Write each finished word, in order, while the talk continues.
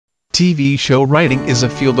TV show writing is a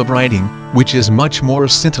field of writing, which is much more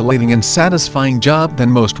scintillating and satisfying job than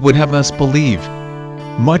most would have us believe.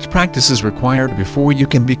 Much practice is required before you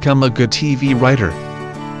can become a good TV writer.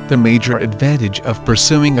 The major advantage of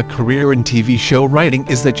pursuing a career in TV show writing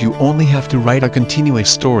is that you only have to write a continuous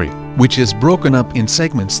story, which is broken up in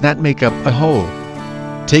segments that make up a whole.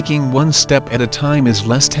 Taking one step at a time is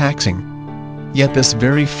less taxing. Yet this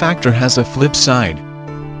very factor has a flip side.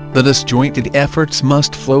 The disjointed efforts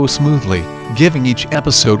must flow smoothly, giving each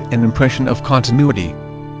episode an impression of continuity.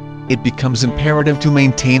 It becomes imperative to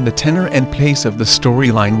maintain the tenor and pace of the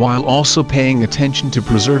storyline while also paying attention to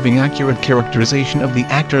preserving accurate characterization of the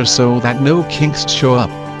actors so that no kinks show up.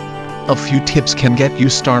 A few tips can get you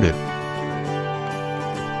started.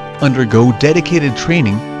 Undergo dedicated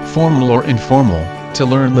training, formal or informal, to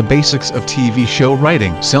learn the basics of TV show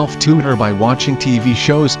writing. Self-tutor by watching TV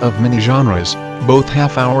shows of many genres, both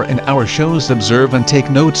half-hour and hour shows. Observe and take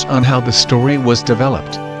notes on how the story was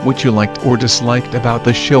developed, what you liked or disliked about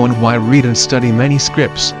the show and why. Read and study many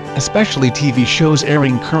scripts, especially TV shows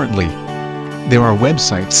airing currently. There are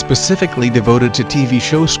websites specifically devoted to TV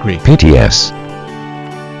show script. PTS.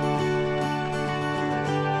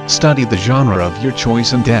 Study the genre of your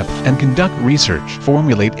choice in depth and conduct research.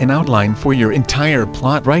 Formulate an outline for your entire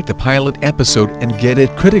plot. Write the pilot episode and get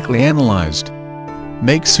it critically analyzed.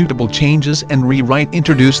 Make suitable changes and rewrite.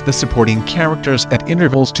 Introduce the supporting characters at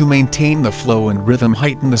intervals to maintain the flow and rhythm.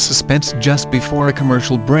 Heighten the suspense just before a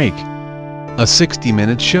commercial break. A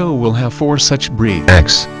 60-minute show will have 4 such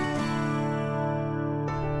breaks.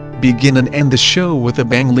 Begin and end the show with a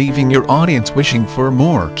bang, leaving your audience wishing for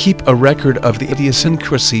more. Keep a record of the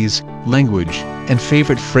idiosyncrasies, language, and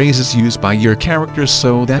favorite phrases used by your characters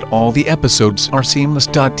so that all the episodes are seamless.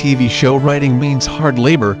 TV show writing means hard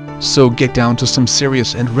labor, so get down to some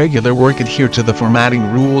serious and regular work. Adhere to the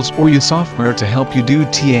formatting rules or use software to help you do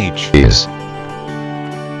it.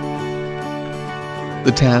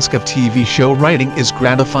 The task of TV show writing is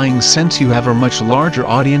gratifying since you have a much larger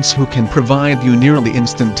audience who can provide you nearly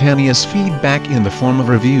instantaneous feedback in the form of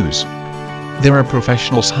reviews. There are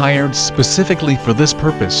professionals hired specifically for this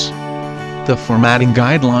purpose. The formatting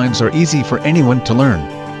guidelines are easy for anyone to learn.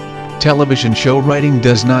 Television show writing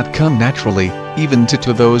does not come naturally, even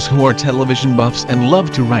to those who are television buffs and love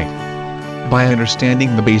to write. By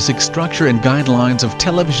understanding the basic structure and guidelines of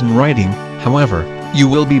television writing, however, you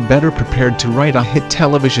will be better prepared to write a hit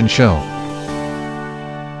television show.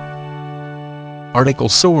 Article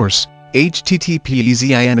source: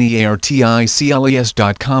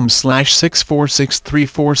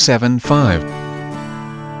 http://zinearticles.com/6463475